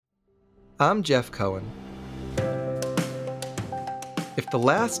I'm Jeff Cohen. If the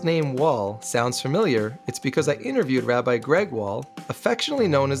last name Wall sounds familiar, it's because I interviewed Rabbi Greg Wall, affectionately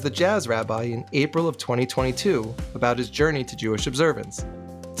known as the Jazz Rabbi, in April of 2022 about his journey to Jewish observance.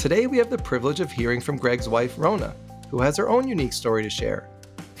 Today we have the privilege of hearing from Greg's wife, Rona, who has her own unique story to share.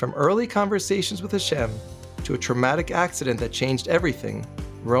 From early conversations with Hashem to a traumatic accident that changed everything,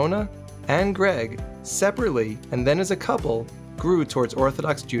 Rona and Greg, separately and then as a couple, grew towards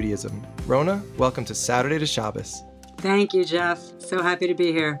Orthodox Judaism. Rona, welcome to Saturday to Shabbos. Thank you, Jeff. So happy to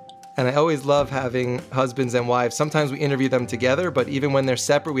be here. And I always love having husbands and wives. Sometimes we interview them together, but even when they're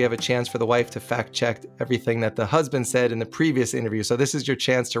separate, we have a chance for the wife to fact-check everything that the husband said in the previous interview. So this is your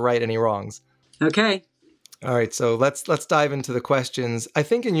chance to right any wrongs. Okay. All right, so let's dive into the questions. I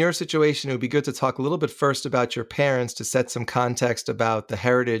think in your situation, it would be good to talk a little bit first about your parents to set some context about the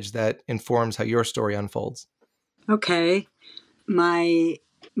heritage that informs how your story unfolds. Okay. My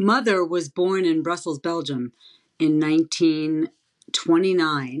mother was born in Brussels, Belgium in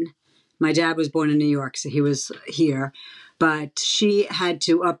 1929. My dad was born in New York, so he was here. But she had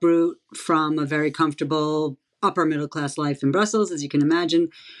to uproot from a very comfortable upper middle class life in Brussels, as you can imagine,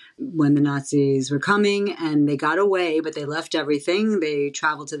 when the Nazis were coming, and they got away, but they left everything. They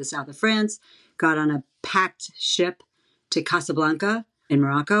traveled to the south of France, got on a packed ship to Casablanca in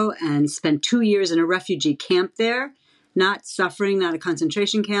Morocco, and spent 2 years in a refugee camp there. Not suffering, not a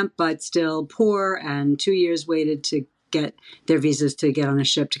concentration camp, but still poor, and 2 years waited to get their visas to get on a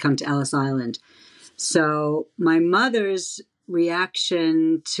ship to come to Ellis Island. So my mother's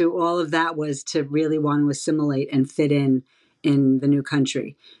reaction to all of that was to really want to assimilate and fit in the new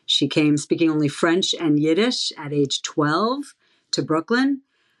country. She came speaking only French and Yiddish at age 12 to Brooklyn,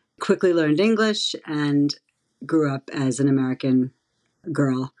 quickly learned English, and grew up as an American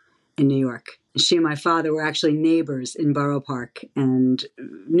girl in New York. She and my father were actually neighbors in Borough Park and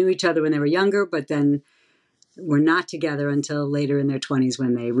knew each other when they were younger, but then were not together until later in their 20s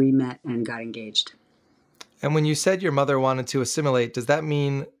when they re-met and got engaged. And when you said your mother wanted to assimilate, does that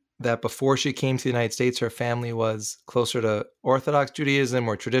mean that before she came to the United States, her family was closer to Orthodox Judaism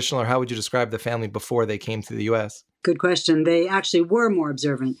or traditional, or how would you describe the family before they came to the U.S.? Good question. They actually were more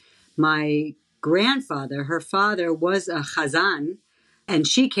observant. My grandfather, her father, was a chazan, and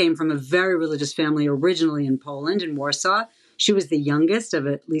she came from a very religious family originally in Poland, in Warsaw. She was the youngest of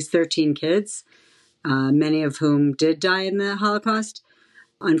at least 13 kids, many of whom did die in the Holocaust.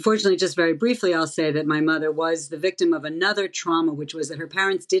 Unfortunately, just very briefly, I'll say that my mother was the victim of another trauma, which was that her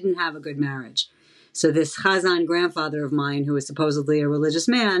parents didn't have a good marriage. So this chazan grandfather of mine, who was supposedly a religious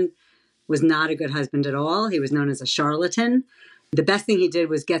man, was not a good husband at all. He was known as a charlatan. The best thing he did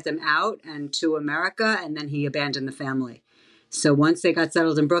was get them out and to America, and then he abandoned the family. So once they got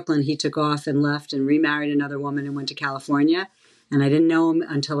settled in Brooklyn, he took off and left and remarried another woman and went to California. And I didn't know him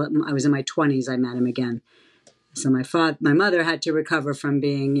until I was in my 20s. I met him again. So my mother had to recover from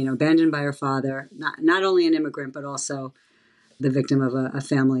being, abandoned by her father, not only an immigrant, but also the victim of a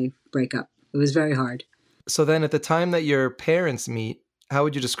family breakup. It was very hard. So then at the time that your parents meet, how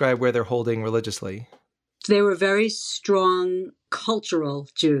would you describe where they're holding religiously? They were very strong cultural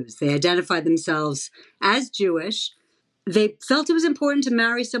Jews. They identified themselves as Jewish. They felt it was important to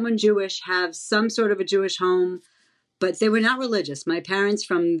marry someone Jewish, have some sort of a Jewish home, but they were not religious. My parents,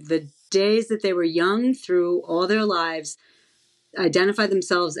 from the days that they were young through all their lives, identified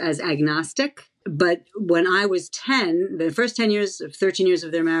themselves as agnostic. But when I was 10, the first 13 years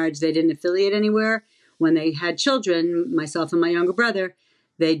of their marriage, they didn't affiliate anywhere. When they had children, myself and my younger brother,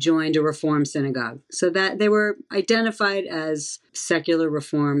 they joined a Reform synagogue. So that they were identified as secular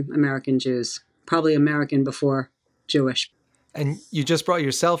Reform American Jews, probably American before Jewish. And you just brought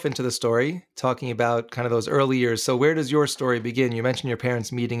yourself into the story, talking about kind of those early years. So where does your story begin? You mentioned your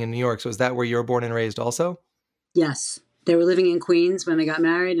parents meeting in New York. So is that where you were born and raised also? Yes. They were living in Queens when they got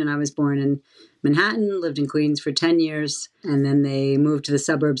married, and I was born in Manhattan, lived in Queens for 10 years, and then they moved to the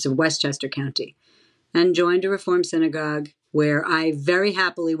suburbs of Westchester County and joined a Reform synagogue where I very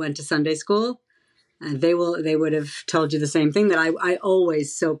happily went to Sunday school. They would have told you the same thing, that I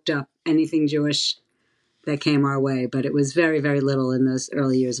always soaked up anything Jewish that came our way, but it was very, very little in those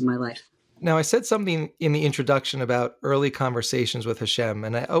early years of my life. Now, I said something in the introduction about early conversations with Hashem,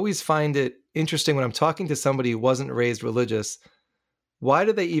 and I always find it interesting when I'm talking to somebody who wasn't raised religious. Why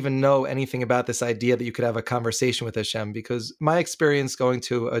do they even know anything about this idea that you could have a conversation with Hashem? Because my experience going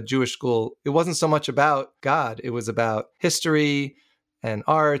to a Jewish school, it wasn't so much about God. It was about history and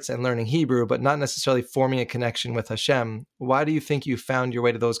arts and learning Hebrew, but not necessarily forming a connection with Hashem. Why do you think you found your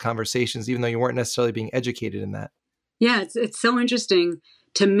way to those conversations, even though you weren't necessarily being educated in that? Yeah, it's so interesting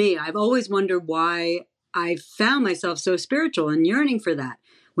to me. I've always wondered why I found myself so spiritual and yearning for that.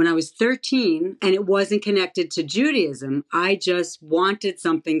 When I was 13, and it wasn't connected to Judaism, I just wanted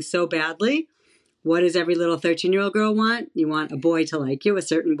something so badly. What does every little 13-year-old girl want? You want a boy to like you, a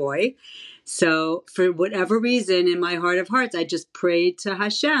certain boy. So for whatever reason, in my heart of hearts, I just prayed to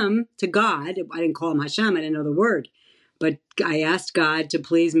Hashem, to God. I didn't call him Hashem. I didn't know the word. But I asked God to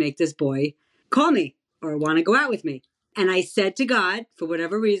please make this boy call me or want to go out with me. And I said to God, for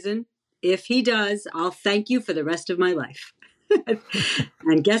whatever reason, if he does, I'll thank you for the rest of my life.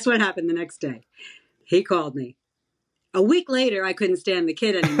 And guess what happened the next day? He called me. A week later, I couldn't stand the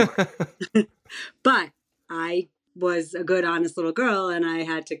kid anymore. But I was a good, honest little girl, and I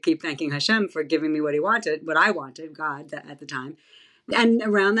had to keep thanking Hashem for giving me what I wanted, God, at the time. And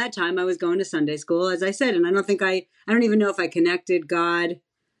around that time, I was going to Sunday school, as I said, and I don't even know if I connected God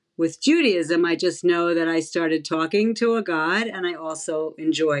with Judaism. I just know that I started talking to a God, and I also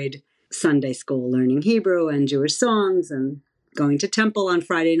enjoyed Sunday school, learning Hebrew and Jewish songs, and going to temple on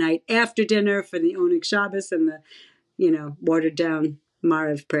Friday night after dinner for the Oneg Shabbos and the, watered down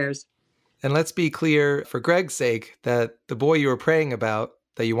Maariv prayers. And let's be clear, for Greg's sake, that the boy you were praying about,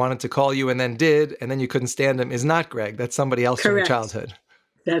 that you wanted to call you and then did, and then you couldn't stand him, is not Greg. That's somebody else from your childhood.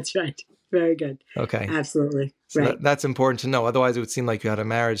 That's right. Very good. Okay. Absolutely. So right. That's important to know. Otherwise, it would seem like you had a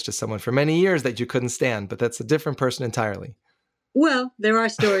marriage to someone for many years that you couldn't stand, but that's a different person entirely. Well, there are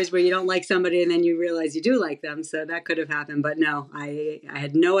stories where you don't like somebody and then you realize you do like them. So that could have happened. But no, I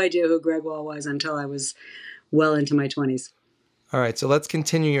had no idea who Greg Wall was until I was well into my 20s. All right. So let's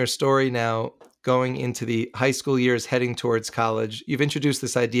continue your story now, going into the high school years, heading towards college. You've introduced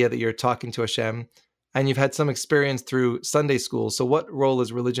this idea that you're talking to Hashem, and you've had some experience through Sunday school. So what role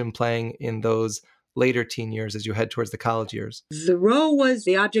is religion playing in those later teen years as you head towards the college years? The role was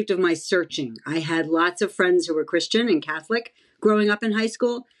the object of my searching. I had lots of friends who were Christian and Catholic growing up in high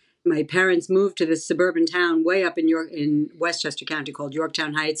school. My parents moved to this suburban town way up in Westchester County called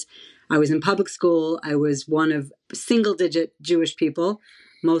Yorktown Heights. I was in public school. I was one of single-digit Jewish people,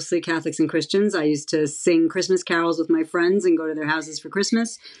 mostly Catholics and Christians. I used to sing Christmas carols with my friends and go to their houses for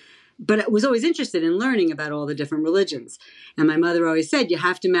Christmas. But I was always interested in learning about all the different religions. And my mother always said, you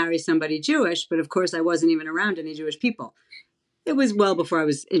have to marry somebody Jewish. But of course, I wasn't even around any Jewish people. It was well before I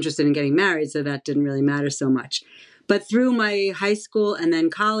was interested in getting married, so that didn't really matter so much. But through my high school and then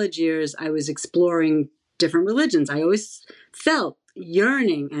college years, I was exploring different religions. I always felt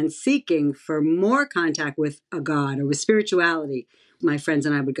yearning and seeking for more contact with a God or with spirituality. My friends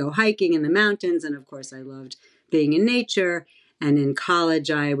and I would go hiking in the mountains. And of course, I loved being in nature. And in college,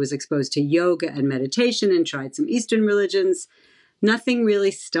 I was exposed to yoga and meditation and tried some Eastern religions. Nothing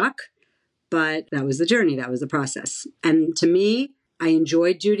really stuck, but that was the journey. That was the process. And to me, I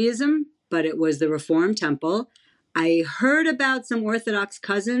enjoyed Judaism, but it was the Reform temple. I heard about some Orthodox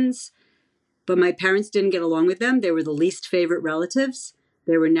cousins, but my parents didn't get along with them. They were the least favorite relatives.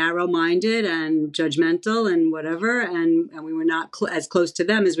 They were narrow-minded and judgmental and whatever, and we were not as close to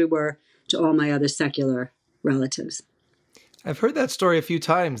them as we were to all my other secular relatives. I've heard that story a few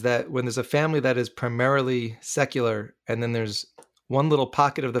times, that when there's a family that is primarily secular and then there's one little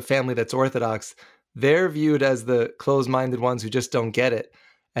pocket of the family that's Orthodox, they're viewed as the closed-minded ones who just don't get it.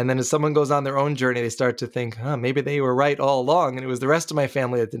 And then as someone goes on their own journey, they start to think, maybe they were right all along, and it was the rest of my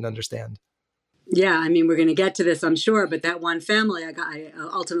family that didn't understand. Yeah, I mean, we're going to get to this, I'm sure, but that one family, I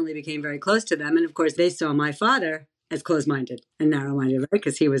ultimately became very close to them. And of course, they saw my father as closed-minded and narrow-minded, right?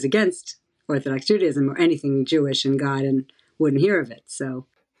 Because he was against Orthodox Judaism or anything Jewish and God and wouldn't hear of it. So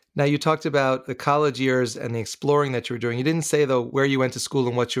now you talked about the college years and the exploring that you were doing. You didn't say, though, where you went to school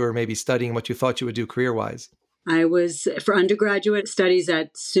and what you were maybe studying, what you thought you would do career-wise. I was for undergraduate studies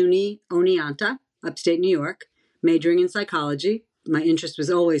at SUNY Oneonta, upstate New York, majoring in psychology. My interest was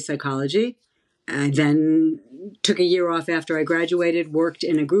always psychology. I then took a year off after I graduated, worked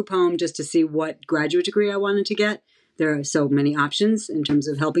in a group home just to see what graduate degree I wanted to get. There are so many options in terms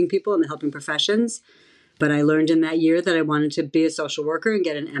of helping people and the helping professions. But I learned in that year that I wanted to be a social worker and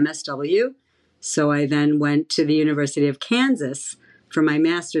get an MSW. So I then went to the University of Kansas for my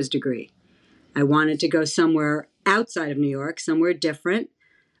master's degree. I wanted to go somewhere outside of New York, somewhere different.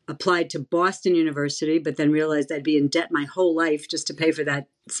 Applied to Boston University, but then realized I'd be in debt my whole life just to pay for that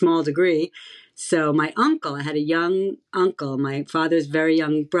small degree. So my uncle, I had a young uncle, my father's very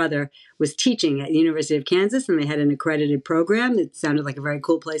young brother, was teaching at the University of Kansas, and they had an accredited program. It sounded like a very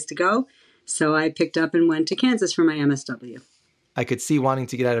cool place to go. So I picked up and went to Kansas for my MSW. I could see wanting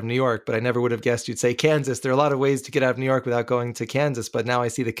to get out of New York, but I never would have guessed you'd say Kansas. There are a lot of ways to get out of New York without going to Kansas, but now I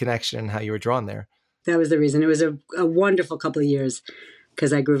see the connection and how you were drawn there. That was the reason. It was a wonderful couple of years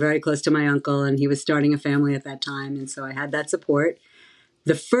because I grew very close to my uncle, and he was starting a family at that time, and so I had that support.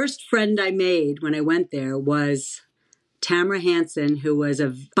 The first friend I made when I went there was Tamara Hansen, who was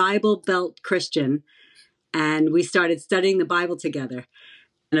a Bible Belt Christian, and we started studying the Bible together.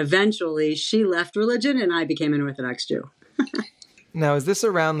 And eventually she left religion and I became an Orthodox Jew. Now, is this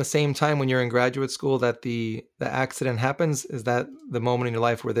around the same time when you're in graduate school that the accident happens? Is that the moment in your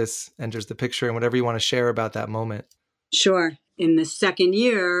life where this enters the picture, and whatever you want to share about that moment? Sure. In the second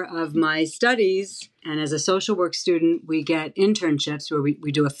year of my studies, and as a social work student, we get internships where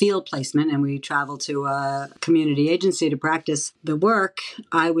we do a field placement and we travel to a community agency to practice the work.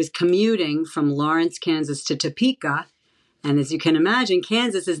 I was commuting from Lawrence, Kansas to Topeka. And as you can imagine,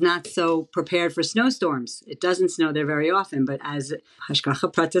 Kansas is not so prepared for snowstorms. It doesn't snow there very often, but as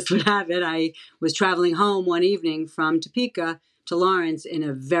Hashgacha Pratis would have it, I was traveling home one evening from Topeka to Lawrence in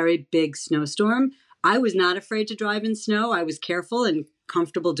a very big snowstorm. I was not afraid to drive in snow. I was careful and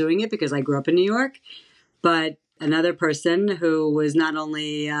comfortable doing it because I grew up in New York. But another person who was not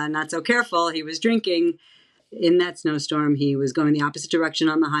only not so careful, he was drinking in that snowstorm. He was going the opposite direction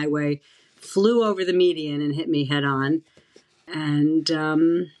on the highway, flew over the median and hit me head on. And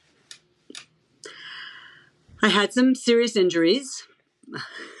I had some serious injuries.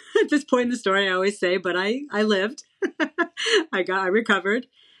 At this point in the story, I always say, but I lived. I recovered,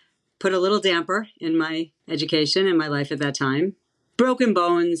 put a little damper in my education and my life at that time. Broken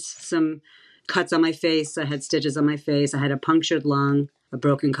bones, some cuts on my face. I had stitches on my face. I had a punctured lung, a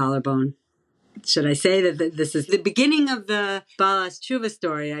broken collarbone. Should I say that this is the beginning of the Balas Tshuva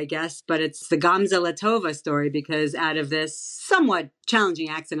story, I guess, but it's the Gamza Latova story because out of this somewhat challenging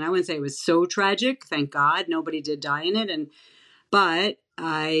accident, I wouldn't say it was so tragic, thank God, nobody did die in it, but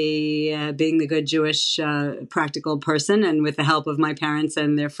I, being the good Jewish practical person and with the help of my parents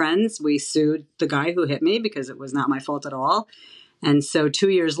and their friends, we sued the guy who hit me because it was not my fault at all. And so 2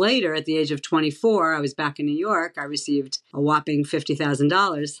 years later, at the age of 24, I was back in New York, I received a whopping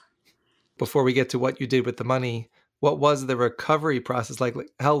 $50,000. Before we get to what you did with the money, what was the recovery process like?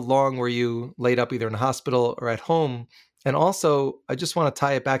 How long were you laid up either in a hospital or at home? And also, I just want to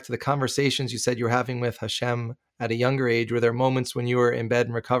tie it back to the conversations you said you were having with Hashem at a younger age. Were there moments when you were in bed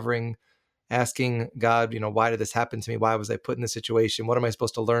and recovering, asking God, why did this happen to me? Why was I put in this situation? What am I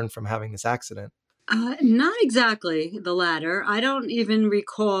supposed to learn from having this accident? Not exactly the latter. I don't even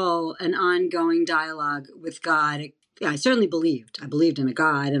recall an ongoing dialogue with God. Yeah, I certainly believed. I believed in a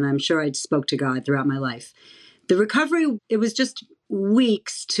God, and I'm sure I spoke to God throughout my life. The recovery, it was just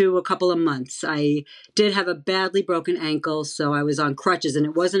weeks to a couple of months. I did have a badly broken ankle, so I was on crutches, and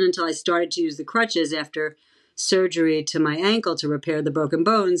it wasn't until I started to use the crutches after surgery to my ankle to repair the broken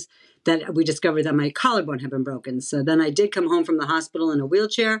bones that we discovered that my collarbone had been broken. So then I did come home from the hospital in a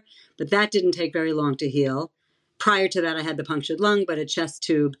wheelchair, but that didn't take very long to heal. Prior to that, I had the punctured lung, but a chest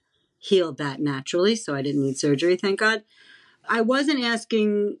tube healed that naturally, so I didn't need surgery, thank God. I wasn't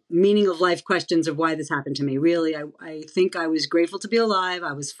asking meaning of life questions of why this happened to me. Really, I think I was grateful to be alive.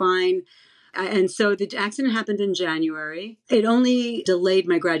 I was fine. And so the accident happened in January. It only delayed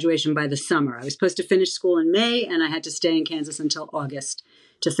my graduation by the summer. I was supposed to finish school in May, and I had to stay in Kansas until August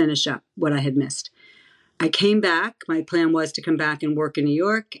to finish up what I had missed. I came back. My plan was to come back and work in New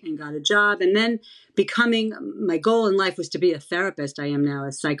York and got a job. And then my goal in life was to be a therapist. I am now a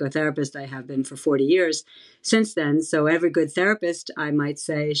psychotherapist. I have been for 40 years since then. So every good therapist, I might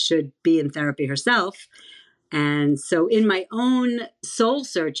say, should be in therapy herself. And so in my own soul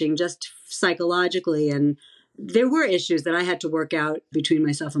searching, just psychologically, and there were issues that I had to work out between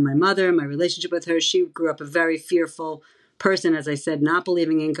myself and my mother, my relationship with her. She grew up a very fearful person, as I said, not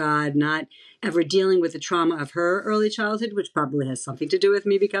believing in God, not ever dealing with the trauma of her early childhood, which probably has something to do with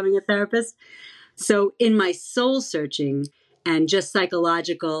me becoming a therapist. So in my soul searching and just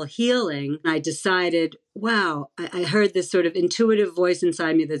psychological healing, I decided, wow, I heard this sort of intuitive voice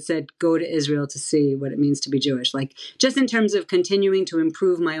inside me that said, go to Israel to see what it means to be Jewish. Like just in terms of continuing to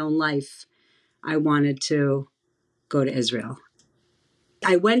improve my own life, I wanted to go to Israel.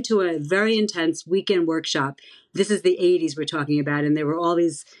 I went to a very intense weekend workshop. This is the 80s we're talking about, and there were all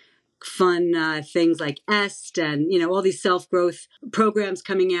these fun things like EST and, all these self-growth programs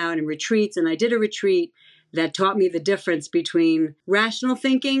coming out and retreats. And I did a retreat that taught me the difference between rational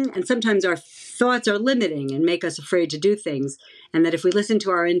thinking, and sometimes our thoughts are limiting and make us afraid to do things, and that if we listen to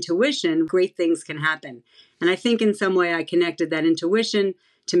our intuition, great things can happen. And I think in some way I connected that intuition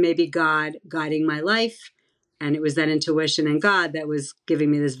to maybe God guiding my life. And it was that intuition and God that was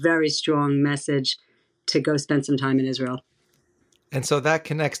giving me this very strong message to go spend some time in Israel. And so that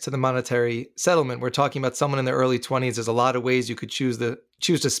connects to the monetary settlement. We're talking about someone in their early 20s. There's a lot of ways you could choose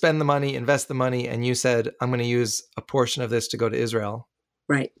to spend the money, invest the money. And you said, I'm going to use a portion of this to go to Israel.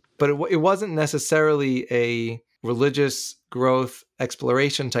 Right. But it wasn't necessarily a religious growth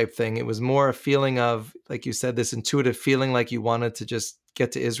exploration type thing. It was more a feeling of, like you said, this intuitive feeling like you wanted to just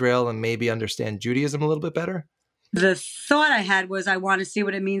get to Israel and maybe understand Judaism a little bit better? The thought I had was, I want to see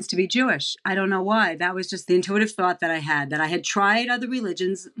what it means to be Jewish. I don't know why. That was just the intuitive thought that I had tried other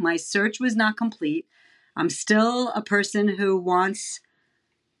religions. My search was not complete. I'm still a person who wants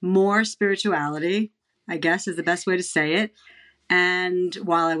more spirituality, I guess is the best way to say it. And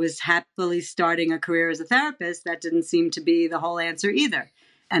while I was happily starting a career as a therapist, that didn't seem to be the whole answer either.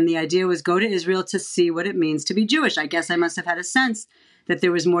 And the idea was go to Israel to see what it means to be Jewish. I guess I must have had a sense that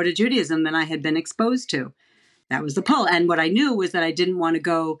there was more to Judaism than I had been exposed to. That was the pull. And what I knew was that I didn't want to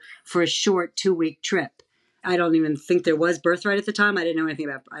go for a short 2-week trip. I don't even think there was birthright at the time. I didn't know anything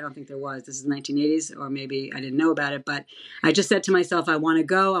about, I don't think there was. This is 1980s, or maybe I didn't know about it. But I just said to myself, I want to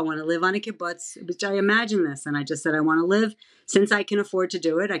go. I want to live on a kibbutz. I imagined this. And I just said, I want to live since I can afford to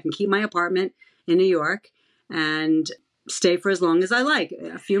do it. I can keep my apartment in New York and stay for as long as I like,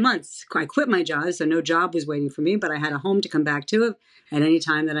 a few months. I quit my job, so no job was waiting for me, but I had a home to come back to at any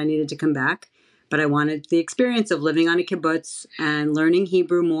time that I needed to come back. But I wanted the experience of living on a kibbutz and learning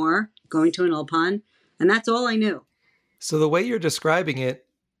Hebrew more, going to an ulpan, and that's all I knew. So the way you're describing it,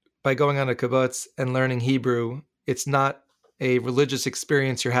 by going on a kibbutz and learning Hebrew, it's not a religious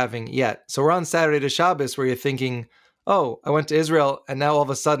experience you're having yet. So we're on Saturday to Shabbos where you're thinking, oh, I went to Israel and now all of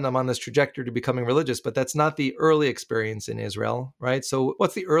a sudden I'm on this trajectory to becoming religious, but that's not the early experience in Israel, right? So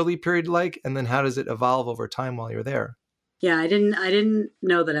what's the early period like? And then how does it evolve over time while you're there? Yeah, I didn't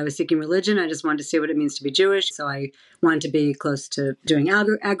know that I was seeking religion. I just wanted to see what it means to be Jewish. So I wanted to be close to doing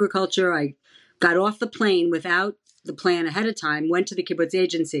agriculture. I got off the plane without the plan ahead of time, went to the kibbutz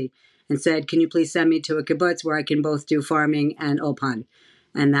agency and said, can you please send me to a kibbutz where I can both do farming and ulpan?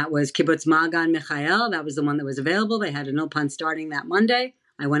 And that was kibbutz Magan Michael. That was the one that was available. They had an ulpan starting that Monday.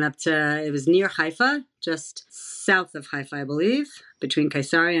 I went up to, it was near Haifa, just south of Haifa, I believe, between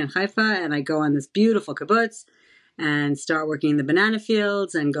Caesarea and Haifa. And I go on this beautiful kibbutz and start working in the banana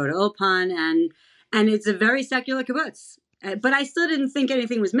fields and go to ulpan. And it's a very secular kibbutz. But I still didn't think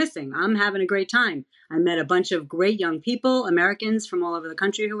anything was missing. I'm having a great time. I met a bunch of great young people, Americans from all over the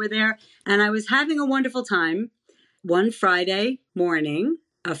country who were there. And I was having a wonderful time. One Friday morning,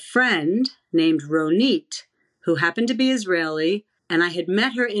 a friend named Ronit, who happened to be Israeli, and I had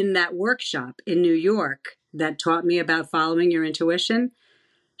met her in that workshop in New York that taught me about following your intuition.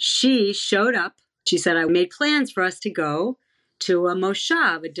 She showed up. She said, I made plans for us to go to a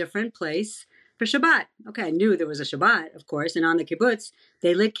moshav, a different place, for Shabbat. Okay, I knew there was a Shabbat, of course, and on the kibbutz,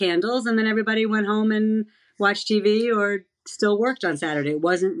 they lit candles, and then everybody went home and watched TV or still worked on Saturday. It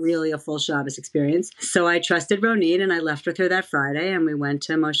wasn't really a full Shabbos experience. So I trusted Ronit, and I left with her that Friday, and we went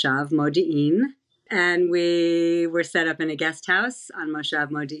to Moshav Modi'in, and we were set up in a guest house on Moshav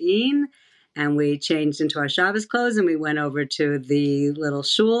Modi'in, and we changed into our Shabbos clothes, and we went over to the little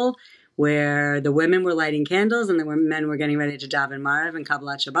shul where the women were lighting candles and the men were getting ready to daven Maariv and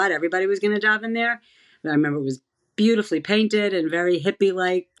Kabbalat Shabbat. Everybody was going to daven there. I remember it was beautifully painted and very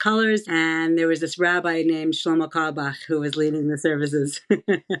hippie-like colors. And there was this rabbi named Shlomo Carlebach who was leading the services.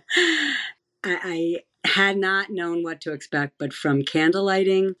 I had not known what to expect, but from candle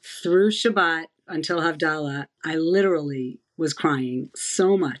lighting through Shabbat until Havdalah, I literally was crying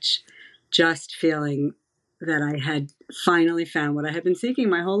so much, just feeling that I had finally found what I had been seeking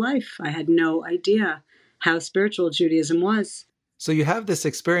my whole life. I had no idea how spiritual Judaism was. So you have this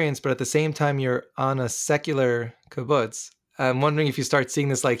experience, but at the same time, you're on a secular kibbutz. I'm wondering if you start seeing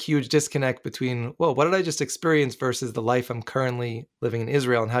this like huge disconnect between, well, what did I just experience versus the life I'm currently living in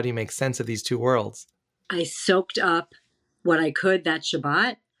Israel, and how do you make sense of these two worlds? I soaked up what I could that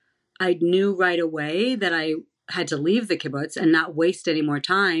Shabbat. I knew right away that I had to leave the kibbutz and not waste any more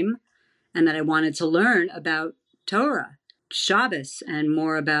time, and that I wanted to learn about Torah, Shabbos, and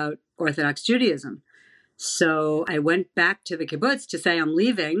more about Orthodox Judaism. So I went back to the kibbutz to say I'm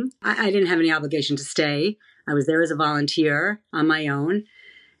leaving. I didn't have any obligation to stay. I was there as a volunteer on my own.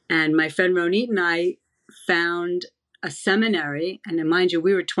 And my friend Ronit and I found a seminary. And mind you,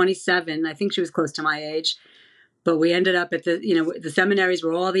 we were 27. I think she was close to my age. But we ended up at the seminaries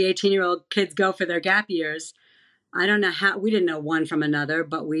where all the 18-year-old kids go for their gap years. I don't know how, we didn't know one from another,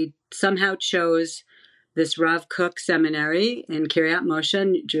 but we somehow chose this Rav Kook seminary in Kiryat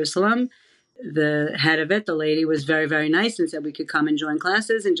Moshe, Jerusalem. The head of it, the lady, was very, very nice and said we could come and join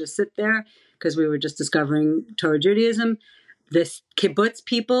classes and just sit there because we were just discovering Torah Judaism. This kibbutz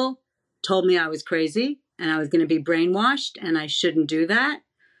people told me I was crazy and I was going to be brainwashed and I shouldn't do that.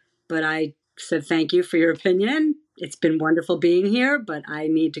 But I said, thank you for your opinion. It's been wonderful being here, but I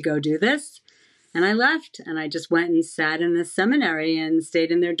need to go do this. And I left, and I just went and sat in this seminary and stayed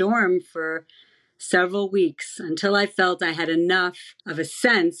in their dorm for several weeks until I felt I had enough of a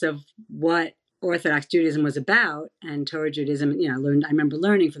sense of what Orthodox Judaism was about, and Torah Judaism. I remember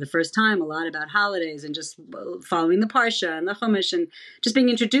learning for the first time a lot about holidays and just following the Parsha and the Chumash and just being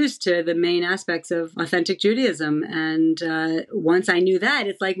introduced to the main aspects of authentic Judaism. And once I knew that,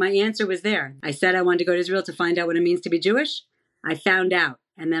 it's like my answer was there. I said I wanted to go to Israel to find out what it means to be Jewish. I found out.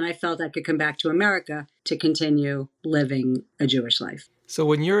 And then I felt I could come back to America to continue living a Jewish life. So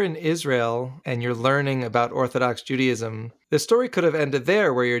when you're in Israel and you're learning about Orthodox Judaism, the story could have ended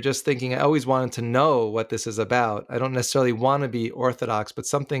there where you're just thinking, I always wanted to know what this is about. I don't necessarily want to be Orthodox, but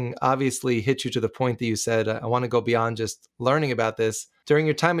something obviously hit you to the point that you said, I want to go beyond just learning about this. During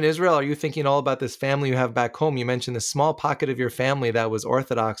your time in Israel, are you thinking all about this family you have back home? You mentioned this small pocket of your family that was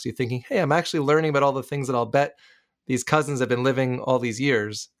Orthodox. You're thinking, hey, I'm actually learning about all the things that I'll bet these cousins have been living all these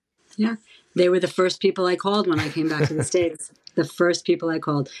years. Yeah, they were the first people I called when I came back to the States. The first people I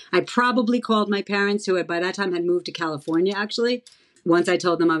called. I probably called my parents, who by that time had moved to California, actually. Once I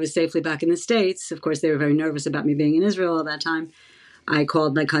told them I was safely back in the States, of course, they were very nervous about me being in Israel at that time. I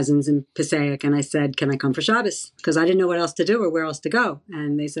called my cousins in Passaic and I said, can I come for Shabbos? Because I didn't know what else to do or where else to go.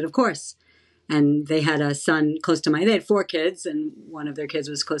 And they said, of course. And they had a son close to they had 4 kids, and one of their kids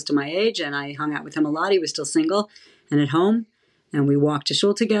was close to my age, and I hung out with him a lot. He was still single and at home. And we walked to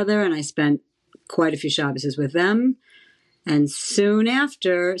shul together, and I spent quite a few Shabbos with them. And soon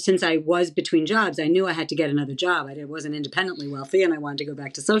after, since I was between jobs, I knew I had to get another job. I wasn't independently wealthy, and I wanted to go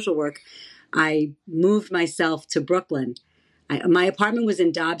back to social work. I moved myself to Brooklyn. My apartment was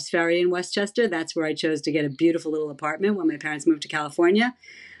in Dobbs Ferry in Westchester. That's where I chose to get a beautiful little apartment when my parents moved to California.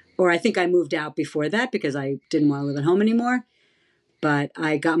 Or I think I moved out before that because I didn't want to live at home anymore. But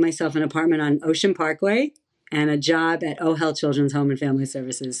I got myself an apartment on Ocean Parkway and a job at OHEL Children's Home and Family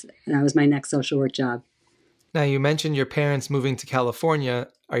Services. And that was my next social work job. Now, you mentioned your parents moving to California.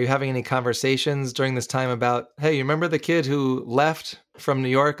 Are you having any conversations during this time about, hey, you remember the kid who left from New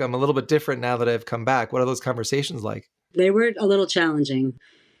York? I'm a little bit different now that I've come back. What are those conversations like? They were a little challenging.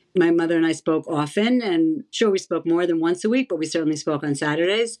 My mother and I spoke often, and sure, we spoke more than once a week, but we certainly spoke on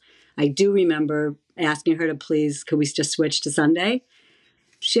Saturdays. I do remember asking her to please, could we just switch to Sunday?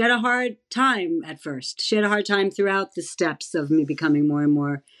 She had a hard time at first. She had a hard time throughout the steps of me becoming more and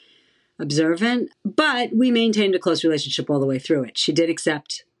more observant, but we maintained a close relationship all the way through it. She did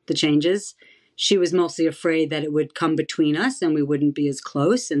accept the changes. She was mostly afraid that it would come between us and we wouldn't be as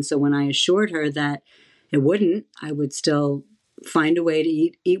close. And so when I assured her that it wouldn't, I would still find a way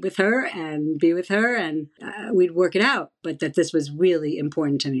to eat with her and be with her, and we'd work it out. But that this was really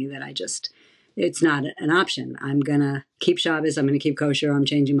important to me, that it's not an option. I'm going to keep Shabbos. I'm going to keep kosher. I'm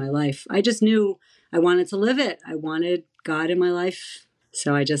changing my life. I just knew I wanted to live it. I wanted God in my life.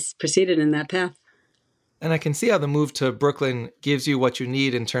 So I just proceeded in that path. And I can see how the move to Brooklyn gives you what you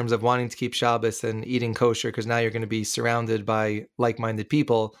need in terms of wanting to keep Shabbos and eating kosher, because now you're going to be surrounded by like-minded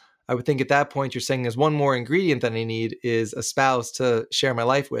people. I would think at that point you're saying there's one more ingredient that I need is a spouse to share my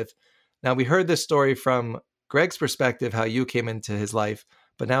life with. Now, we heard this story from Greg's perspective, how you came into his life,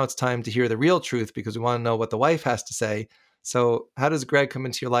 but now it's time to hear the real truth because we want to know what the wife has to say. So how does Greg come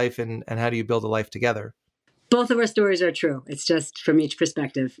into your life and how do you build a life together? Both of our stories are true. It's just from each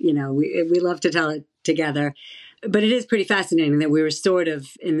perspective. We love to tell it together. But it is pretty fascinating that we were sort of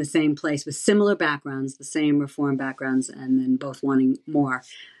in the same place with similar backgrounds, the same Reform backgrounds, and then both wanting more.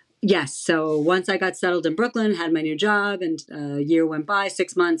 Yes. So once I got settled in Brooklyn, had my new job, and a year went by,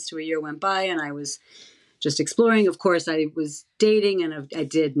 6 months to a year went by, and I was just exploring. Of course, I was dating, and I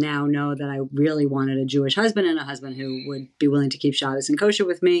did now know that I really wanted a Jewish husband and a husband who would be willing to keep Shabbos and kosher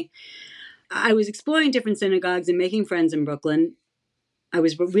with me. I was exploring different synagogues and making friends in Brooklyn. I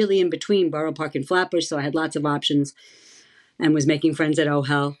was really in between Borough Park and Flatbush, so I had lots of options and was making friends at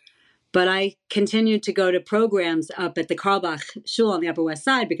OHEL. But I continued to go to programs up at the Carlbach Shul on the Upper West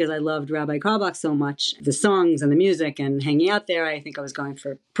Side because I loved Rabbi Carlbach so much, the songs and the music and hanging out there. I think I was going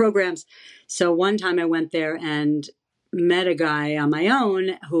for programs. So one time I went there and met a guy on my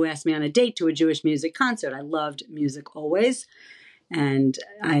own who asked me on a date to a Jewish music concert. I loved music always. And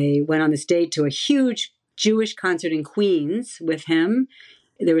I went on this date to a huge Jewish concert in Queens with him.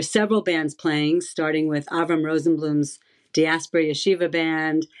 There were several bands playing, starting with Avram Rosenblum's Diaspora Yeshiva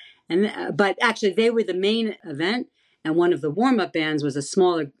Band. But actually, they were the main event. And one of the warm-up bands was a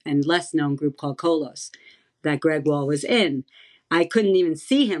smaller and less-known group called Kolos that Greg Wall was in. I couldn't even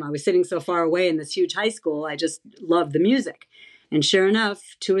see him. I was sitting so far away in this huge high school. I just loved the music. And sure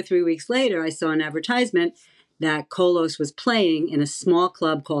enough, 2 or 3 weeks later, I saw an advertisement that Kolos was playing in a small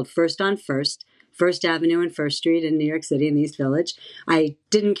club called First on First Avenue and First Street in New York City in the East Village. I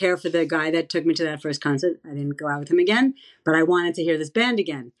didn't care for the guy that took me to that first concert. I didn't go out with him again, but I wanted to hear this band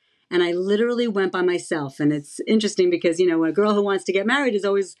again. And I literally went by myself. And it's interesting because, you know, a girl who wants to get married is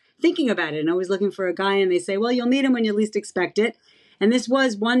always thinking about it and always looking for a guy. And they say, well, you'll meet him when you least expect it. And this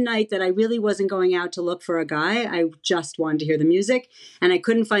was one night that I really wasn't going out to look for a guy. I just wanted to hear the music. And I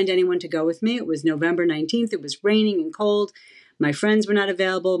couldn't find anyone to go with me. It was November 19th. It was raining and cold. My friends were not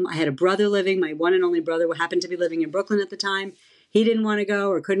available. I had a brother living. My one and only brother who happened to be living in Brooklyn at the time. He didn't want to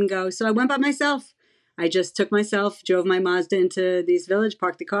go or couldn't go. So I went by myself. I just took myself, drove my Mazda into the East Village,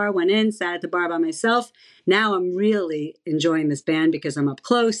 parked the car, went in, sat at the bar by myself. Now I'm really enjoying this band because I'm up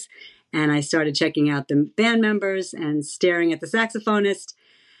close. And I started checking out the band members and staring at the saxophonist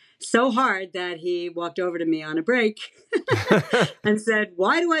so hard that he walked over to me on a break and said,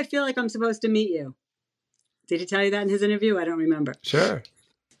 why do I feel like I'm supposed to meet you? Did he tell you that in his interview? I don't remember. Sure.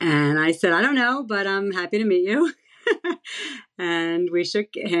 And I said, I don't know, but I'm happy to meet you. And we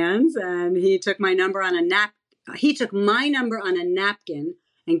shook hands, and he took my number on a napkin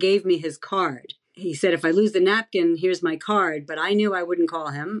and gave me his card. He said, if I lose the napkin, here's my card. But I knew I wouldn't call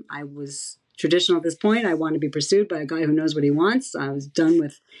him. I was traditional at this point. I wanted to be pursued by a guy who knows what he wants. I was done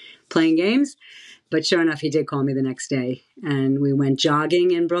with playing games. But sure enough, he did call me the next day. And we went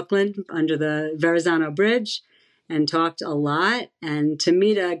jogging in Brooklyn under the Verrazano Bridge and talked a lot. And to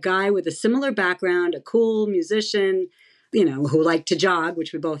meet a guy with a similar background, a cool musician, you know, who liked to jog,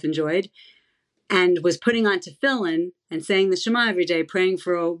 which we both enjoyed, and was putting on tefillin and saying the Shema every day, praying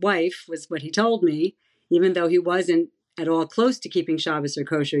for a wife, was what he told me, even though he wasn't at all close to keeping Shabbos or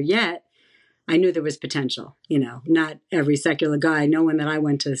kosher yet. I knew there was potential. You know, not every secular guy, no one that I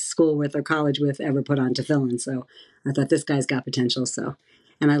went to school with or college with ever put on tefillin. So I thought this guy's got potential.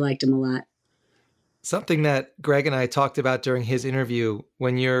 And I liked him a lot. Something that Greg and I talked about during his interview,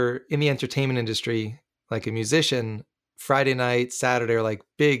 when you're in the entertainment industry, like a musician, Friday night, Saturday are like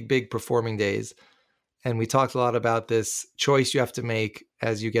big performing days. And we talked a lot about this choice you have to make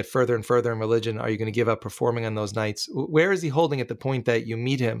as you get further and further in religion. Are you going to give up performing on those nights? Where is he holding at the point that you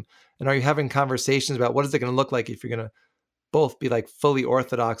meet him? And are you having conversations about what is it going to look like if you're going to both be like fully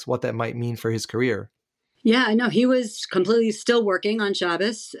Orthodox, what that might mean for his career? Yeah, I know. He was completely still working on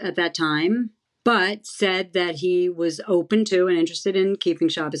Shabbos at that time, but said that he was open to and interested in keeping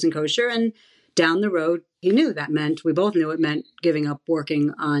Shabbos and kosher. And down the road, he knew that meant, we both knew it meant giving up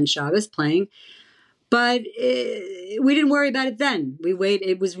working on Shabbos, playing. But we didn't worry about it then. We waited.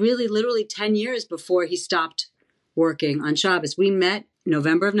 It was really literally 10 years before he stopped working on Shabbos. We met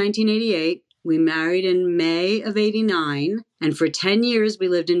November of 1988. We married in May of 89. And for 10 years, we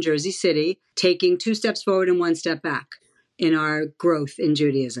lived in Jersey City, taking 2 steps forward and 1 step back in our growth in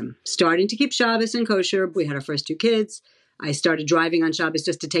Judaism. Starting to keep Shabbos and kosher. We had our first 2 kids. I started driving on Shabbos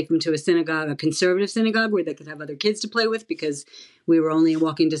just to take them to a synagogue, a conservative synagogue, where they could have other kids to play with, because we were only in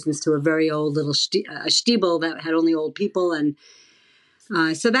walking distance to a very old little shtibel that had only old people. And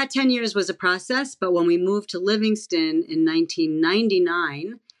so that 10 years was a process. But when we moved to Livingston in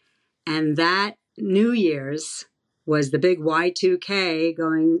 1999, and that New Year's was the big Y2K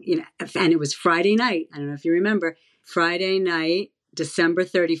going, you know, and it was Friday night. I don't know if you remember. Friday night, December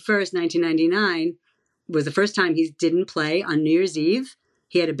 31st, 1999, was the first time he didn't play on New Year's Eve.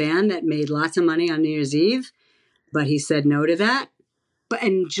 He had a band that made lots of money on New Year's Eve, but he said no to that. But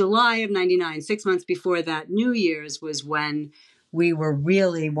in July of 99, 6 months before that New Year's, was when we were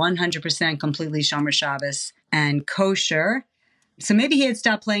really 100% completely Shomer Shabbos and kosher. So maybe he had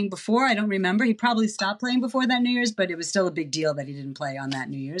stopped playing before. I don't remember. He probably stopped playing before that New Year's, but it was still a big deal that he didn't play on that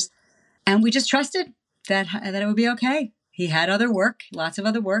New Year's. And we just trusted that it would be okay. He had other work, lots of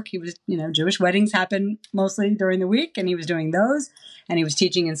other work. He was, you know, Jewish weddings happen mostly during the week, and he was doing those. And he was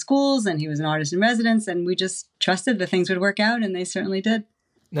teaching in schools, and he was an artist in residence. And we just trusted that things would work out, and they certainly did.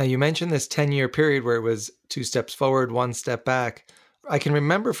 Now, you mentioned this 10-year period where it was 2 steps forward, 1 step back. I can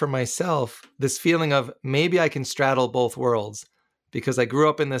remember for myself this feeling of maybe I can straddle both worlds, because I grew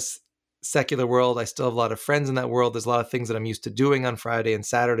up in this secular world. I still have a lot of friends in that world. There's a lot of things that I'm used to doing on Friday and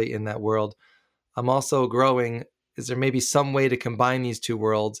Saturday in that world. I'm also growing. Is there maybe some way to combine these 2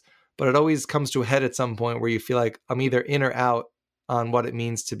 worlds? But it always comes to a head at some point where you feel like I'm either in or out on what it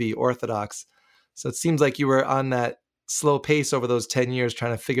means to be Orthodox. So it seems like you were on that slow pace over those 10 years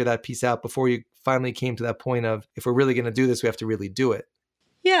trying to figure that piece out before you finally came to that point of, if we're really going to do this, we have to really do it.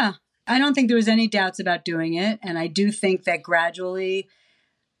 Yeah, I don't think there was any doubts about doing it. And I do think that gradually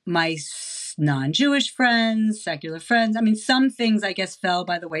my non-Jewish friends, secular friends, I mean, some things I guess fell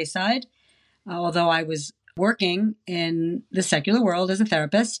by the wayside. Although I was working in the secular world as a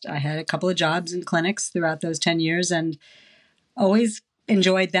therapist, I had a couple of jobs in clinics throughout those 10 years and always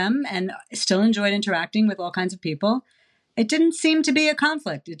enjoyed them and still enjoyed interacting with all kinds of people. It didn't seem to be a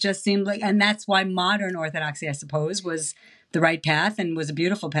conflict. It just seemed like, and that's why modern Orthodoxy, I suppose, was the right path and was a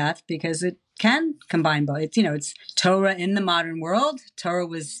beautiful path because it can combine both. It's Torah in the modern world. Torah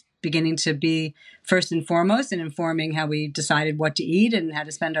was beginning to be first and foremost in informing how we decided what to eat and how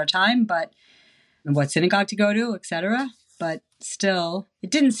to spend our time, but what synagogue to go to, etc. But still, it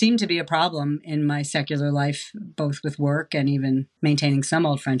didn't seem to be a problem in my secular life, both with work and even maintaining some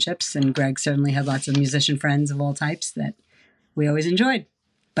old friendships. And Greg certainly had lots of musician friends of all types that we always enjoyed.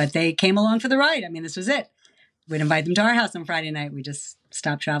 But they came along for the ride. I mean, this was it. We'd invite them to our house on Friday night. We just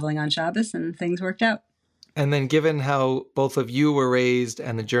stopped traveling on Shabbos and things worked out. And then given how both of you were raised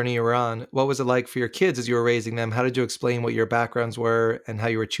and the journey you were on, what was it like for your kids as you were raising them? How did you explain what your backgrounds were and how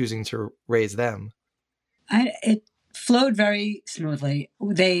you were choosing to raise them? It flowed very smoothly.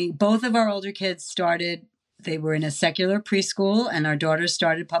 Both of our older kids they were in a secular preschool, and our daughter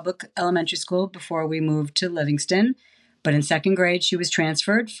started public elementary school before we moved to Livingston. But in second grade, she was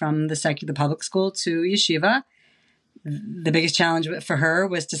transferred from the public school to yeshiva. The biggest challenge for her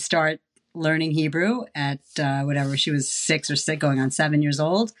was to start learning Hebrew at she was 6 going on 7 years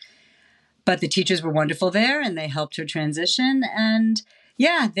old. But the teachers were wonderful there, and they helped her transition. And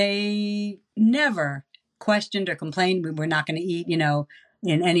they never questioned or complained. We're not going to eat,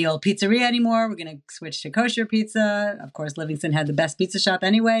 in any old pizzeria anymore. We're going to switch to kosher pizza. Of course, Livingston had the best pizza shop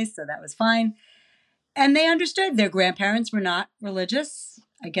anyway, so that was fine. And they understood. Their grandparents were not religious.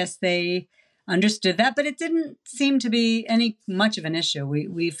 I guess they understood that, but it didn't seem to be much of an issue.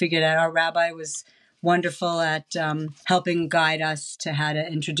 We figured out our rabbi was wonderful at helping guide us to how to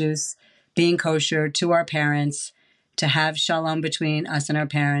introduce being kosher to our parents, to have shalom between us and our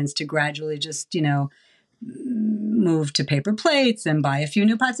parents, to gradually just, move to paper plates and buy a few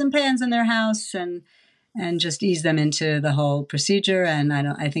new pots and pans in their house and just ease them into the whole procedure. And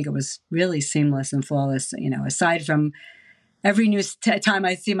I think it was really seamless and flawless, aside from every new time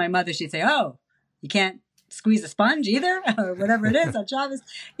I see my mother, she'd say, "Oh, you can't squeeze a sponge either," or whatever it is on Shabbos,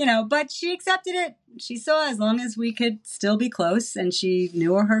 but she accepted it. She saw as long as we could still be close and she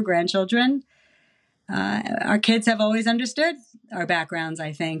knew her grandchildren. Our kids have always understood our backgrounds,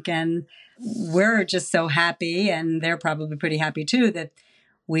 I think. And we're just so happy, and they're probably pretty happy too, that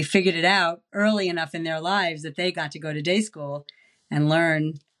we figured it out early enough in their lives that they got to go to day school and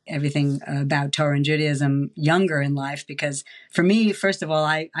learn everything about Torah and Judaism younger in life. Because for me, first of all,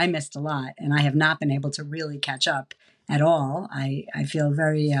 I missed a lot, and I have not been able to really catch up at all. I feel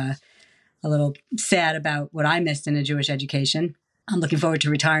very a little sad about what I missed in a Jewish education. I'm looking forward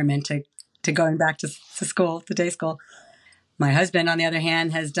to retirement, to going back to school, to day school. My husband, on the other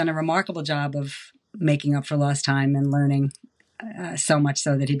hand, has done a remarkable job of making up for lost time and learning so much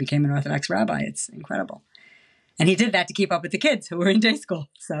so that he became an Orthodox rabbi. It's incredible. And he did that to keep up with the kids who were in day school.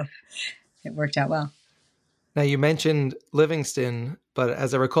 So it worked out well. Now, you mentioned Livingston, but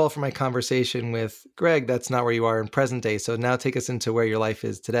as I recall from my conversation with Greg, that's not where you are in present day. So now take us into where your life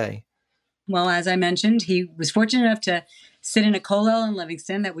is today. Well, as I mentioned, he was fortunate enough to sit in a kollel in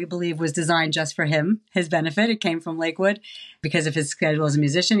Livingston that we believe was designed just for him, his benefit. It came from Lakewood. Because of his schedule as a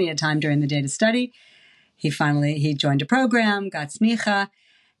musician, he had time during the day to study. He joined a program, got smicha.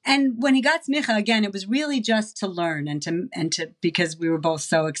 And when he got smicha, again, it was really just to learn and to because we were both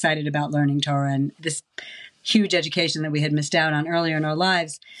so excited about learning Torah and this huge education that we had missed out on earlier in our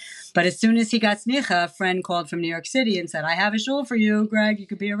lives. But as soon as he got smicha, a friend called from New York City and said, "I have a shul for you, Greg. You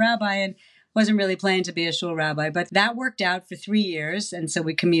could be a rabbi." And wasn't really planning to be a shul rabbi, but that worked out for 3 years. And so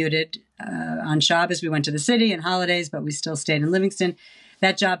we commuted on Shabbos. We went to the city and holidays, but we still stayed in Livingston.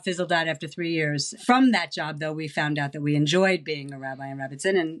 That job fizzled out after 3 years. From that job, though, we found out that we enjoyed being a rabbi in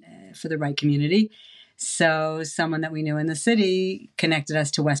Rebbetzin and for the right community. So someone that we knew in the city connected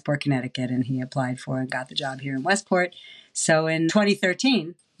us to Westport, Connecticut, and he applied for and got the job here in Westport. So in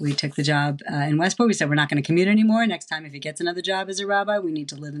 2013, we took the job in Westport. We said, we're not going to commute anymore. Next time, if he gets another job as a rabbi, we need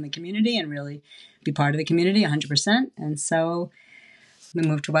to live in the community and really be part of the community 100%. And so we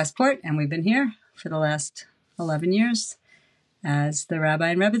moved to Westport, and we've been here for the last 11 years as the rabbi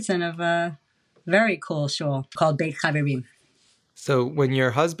in Rebbetzin of a very cool shul called Beit Chaverim. So when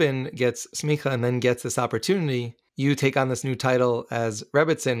your husband gets smicha and then gets this opportunity, you take on this new title as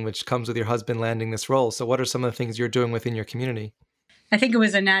Rebbetzin, which comes with your husband landing this role. So what are some of the things you're doing within your community? I think it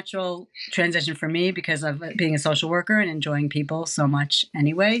was a natural transition for me because of being a social worker and enjoying people so much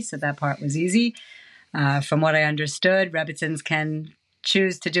anyway. So that part was easy. From what I understood, Rebbetzins can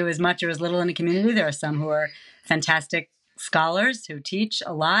choose to do as much or as little in a community. There are some who are fantastic scholars who teach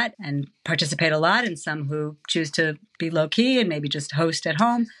a lot and participate a lot, and some who choose to be low-key and maybe just host at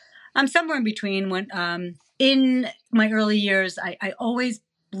home. I'm somewhere in between. When in my early years, I always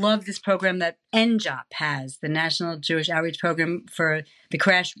love this program that NJOP has, the National Jewish Outreach Program, for the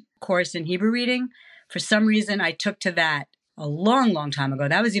crash course in Hebrew reading. For some reason, I took to that a long, long time ago.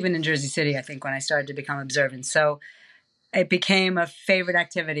 That was even in Jersey City, I think, when I started to become observant. So it became a favorite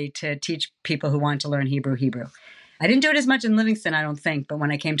activity to teach people who want to learn Hebrew. I didn't do it as much in Livingston, I don't think, but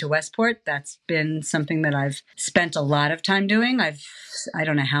when I came to Westport, that's been something that I've spent a lot of time doing. I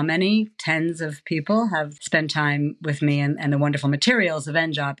don't know how many tens of people have spent time with me and the wonderful materials of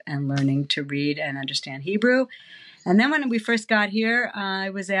NJOP and learning to read and understand Hebrew. And then when we first got here, I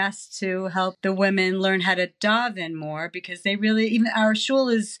was asked to help the women learn how to daven more because they really, even our shul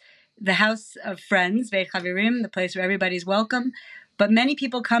is the house of friends, Beit Chavirim, the place where everybody's welcome. But many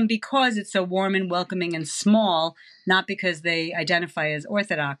people come because it's so warm and welcoming and small, not because they identify as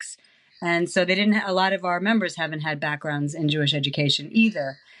Orthodox. And so a lot of our members haven't had backgrounds in Jewish education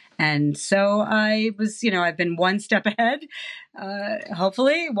either. And so I've been one step ahead,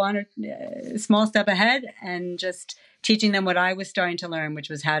 hopefully small step ahead, and just teaching them what I was starting to learn, which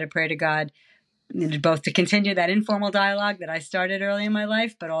was how to pray to God, both to continue that informal dialogue that I started early in my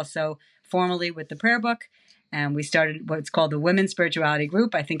life, but also formally with the prayer book. And we started what's called the Women's Spirituality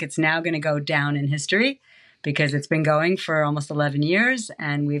Group. I think it's now going to go down in history because it's been going for almost 11 years,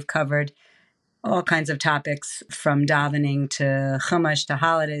 and we've covered all kinds of topics from davening to Chumash to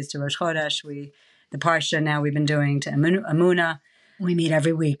holidays to Rosh Chodesh. The Parsha now we've been doing to Amunah. We meet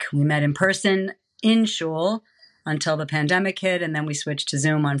every week. We met in person in shul until the pandemic hit, and then we switched to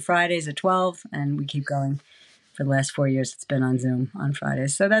Zoom on Fridays at 12, and we keep going. For the last 4 years, it's been on Zoom on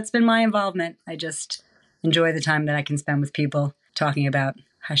Fridays. So that's been my involvement. I just enjoy the time that I can spend with people talking about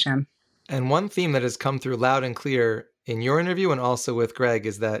Hashem. And one theme that has come through loud and clear in your interview and also with Greg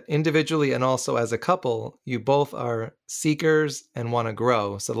is that individually and also as a couple, you both are seekers and want to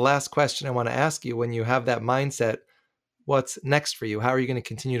grow. So the last question I want to ask you, when you have that mindset, what's next for you? How are you going to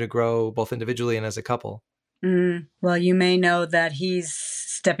continue to grow both individually and as a couple? Well, you may know that he's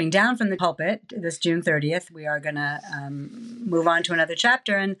stepping down from the pulpit this June 30th. We are going to move on to another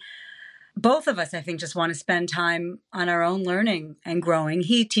chapter. And both of us, I think, just want to spend time on our own learning and growing.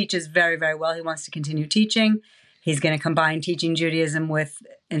 He teaches very, very well. He wants to continue teaching. He's going to combine teaching Judaism with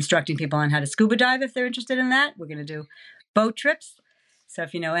instructing people on how to scuba dive if they're interested in that. We're going to do boat trips. So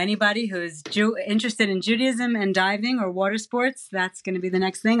if you know anybody who's interested in Judaism and diving or water sports, that's going to be the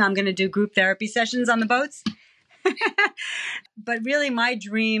next thing. I'm going to do group therapy sessions on the boats. But really, my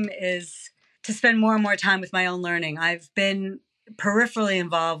dream is to spend more and more time with my own learning. I've been peripherally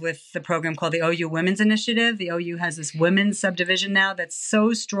involved with the program called the OU Women's Initiative. The OU has this women's subdivision now that's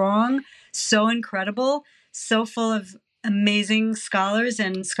so strong, so incredible, so full of amazing scholars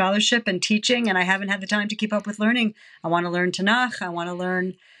and scholarship and teaching, and I haven't had the time to keep up with learning. I want to learn Tanakh. I want to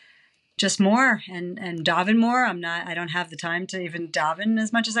learn just more and daven more. I don't have the time to even daven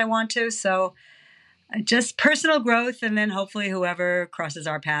as much as I want to. So just personal growth, and then hopefully whoever crosses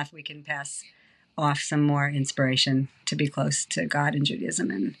our path, we can pass off some more inspiration to be close to God and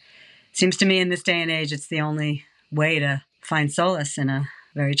Judaism. And it seems to me in this day and age, it's the only way to find solace in a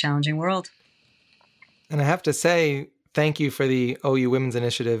very challenging world. And I have to say, thank you for the OU Women's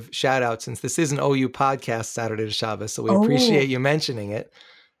Initiative shout out, since this is an OU podcast Saturday to Shabbos, so we appreciate you mentioning it.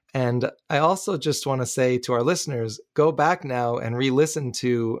 And I also just want to say to our listeners, go back now and re-listen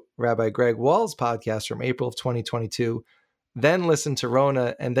to Rabbi Greg Wall's podcast from April of 2022, then listen to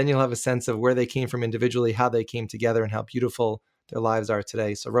Rona, and then you'll have a sense of where they came from individually, how they came together, and how beautiful their lives are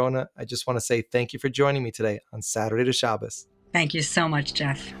today. So Rona, I just want to say thank you for joining me today on Saturday to Shabbos. Thank you so much,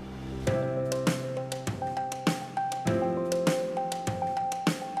 Jeff.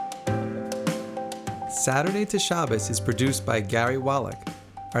 Saturday to Shabbos is produced by Gary Wallach.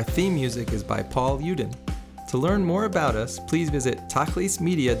 Our theme music is by Paul Uden. To learn more about us, please visit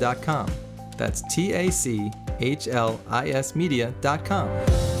tachlismedia.com. That's TACHLIS media.com.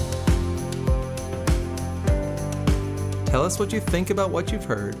 Tell us what you think about what you've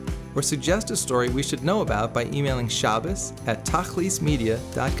heard, or suggest a story we should know about by emailing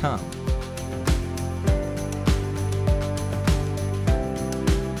shabbos@tachlismedia.com.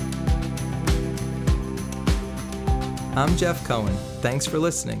 I'm Jeff Cohen. Thanks for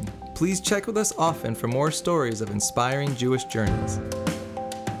listening. Please check with us often for more stories of inspiring Jewish journeys.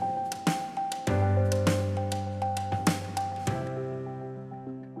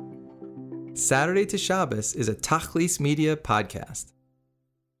 Saturday to Shabbos is a Tachlis Media podcast.